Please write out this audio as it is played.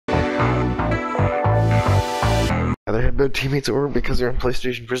Either had no teammates or because they're on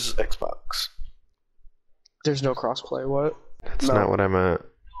PlayStation versus Xbox. There's no crossplay. What? That's not what I meant.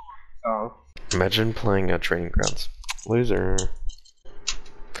 Oh. Imagine playing Training Grounds. Loser.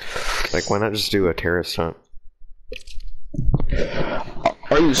 Like, why not just do a terrorist hunt?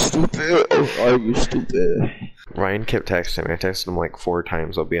 Are you stupid? Are you stupid? Ryan kept texting me. I texted him like 4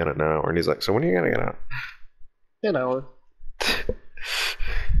 times. I'll be on it in an hour. And he's like, so when are you gonna get out? An hour.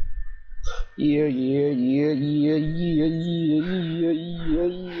 Yeah.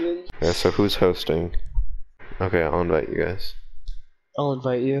 So who's hosting? Okay, I'll invite you guys. I'll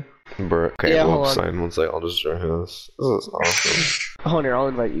invite you. Bro, okay, yeah, we'll sign one sec. I'll just join this. This is awesome. Hold on here, I'll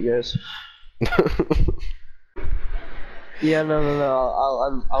invite you guys. Yeah, no.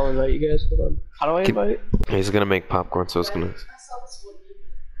 I'll invite you guys. Hold on. How do I invite? He's gonna make popcorn, so it's gonna.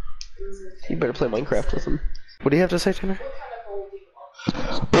 You better play Minecraft with him. What do you have to say, Tanner?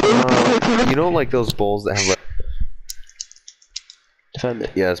 You know, like those bowls that have like. Defend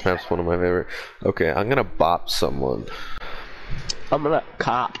it. Yeah, this map's one of my favorite. Okay, I'm gonna bop someone. I'm gonna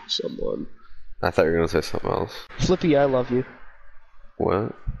cop someone. I thought you were gonna say something else. Flippy, I love you.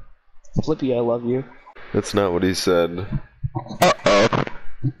 What? Flippy, I love you. That's not what he said. Uh-oh.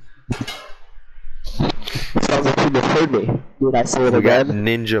 Sounds like you misheard me. Did I say it We got again?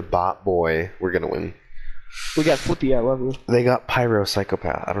 Ninja Bot Boy. We're gonna win. We got Flippy, I love you. They got Pyro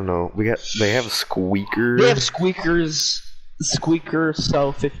Psychopath. I don't know. They have Squeaker. They have Squeaker's Squeaker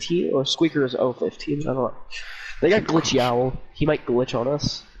So 15 or Squeaker's O 15. I don't know. They got Glitchy Owl. He might glitch on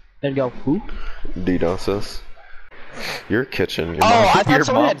us and go who? DDoS us. Your kitchen. Your I thought your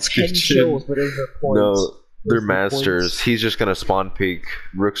someone had mom's 10 kitchen. kills, but it was their points. No, they're Their masters. points. He's just gonna spawn peek.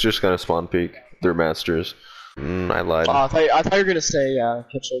 Rook's just gonna spawn peek. They're masters. I lied. I thought you were gonna say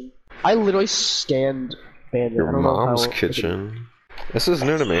kitchen. I literally scanned Bandit. Your I don't know mom's how kitchen. This is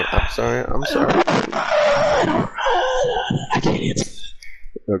new to me. I'm sorry. I'm sorry. I can't answer.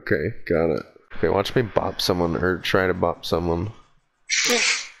 Okay, got it. Okay, watch me bop someone or try to bop someone.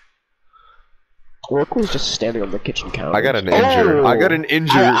 Rook was just standing on the kitchen counter. I got an injure. I got an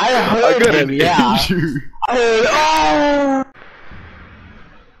injure. I heard got him, an yeah. injure. I heard, oh!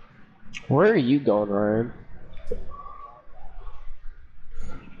 Where are you going, Ryan?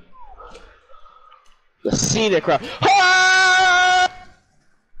 The scenic route. Ah!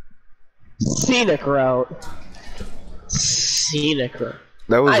 Scenic route. Scenic route.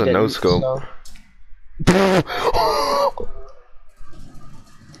 That was a didn't, no scope. so-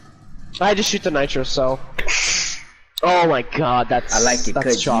 I had to shoot the nitro cell. Oh my god,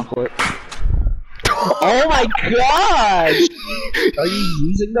 that's chocolate. Oh my god! Are you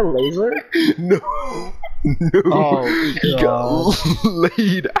using the laser? No. No. Oh He god. got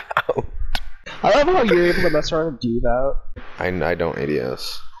laid out. I love how you're able to mess around and do that. I don't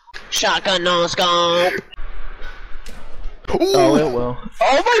ADS. Shotgun no scope. Ooh. Oh, it will.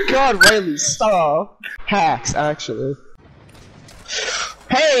 Oh my god, Riley, stop. Hacks, actually.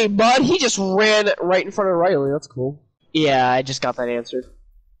 Hey, bud, he just ran right in front of Riley. That's cool. Yeah, I just got that answered.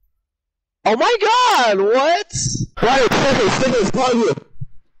 Oh my god, what?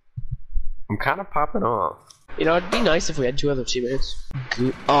 I'm kind of popping off. You know, it'd be nice if we had 2 other teammates.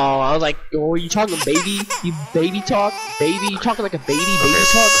 Oh, I was like, oh, you talking baby? You baby talk? Baby? You talking like a baby? Baby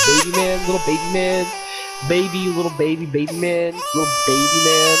talk? Baby man? Little baby man? Baby, little baby man? Little baby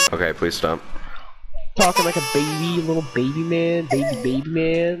man? Okay, please stop. Talking like a baby, little baby man? Baby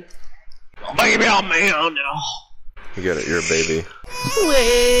man? Baby, oh man, oh no. You get it, you're a baby.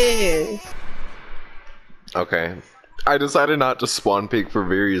 Okay. I decided not to spawn peek for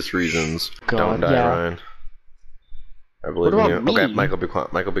various reasons. God, Don't die, yeah. Ryan. I believe What in you. about Okay, me? Michael, be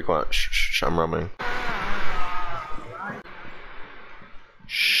quiet. Michael, be quiet. Shh, shh, shh, I'm roaming.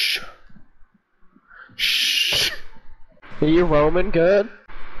 Shh. Shh. Are you roaming good?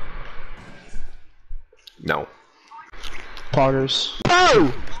 No. Potters.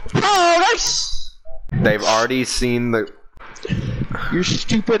 Oh! Oh, nice! They've already seen the... You're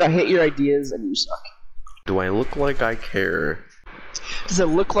stupid, I hate your ideas, and you suck. Do I look like I care? Does it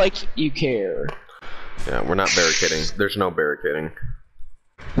look like you care? Yeah, we're not barricading. There's no barricading.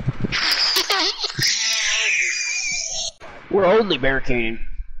 We're only barricading.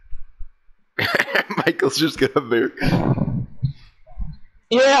 Michael's just gonna barricade.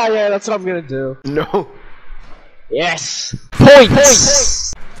 Yeah, that's what I'm gonna do. No. Yes!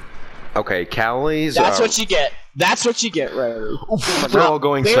 Points! Okay, Callie's... That's what you get. That's what you get, Riley. They're all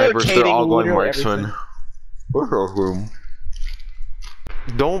going snipers. They're all going barricading marksmen.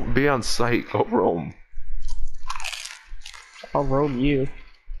 Don't be on site. Go roam. I'll roam you.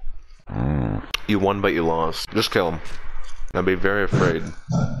 You won, but you lost. Just kill him. I'd be very afraid.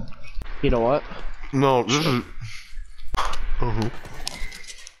 You know what? No, this is...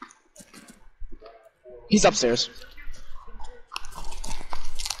 He's upstairs.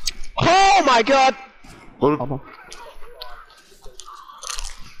 Oh my god! What?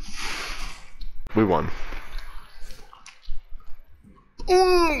 We won.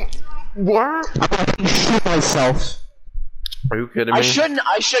 What? I shoot myself. Are you kidding me? I shouldn't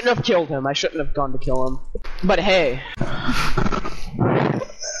have killed him. I shouldn't have gone to kill him. But hey.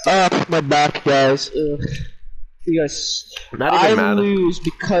 My back, guys. Ugh. You guys. Not even I mad. lose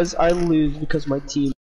because my team.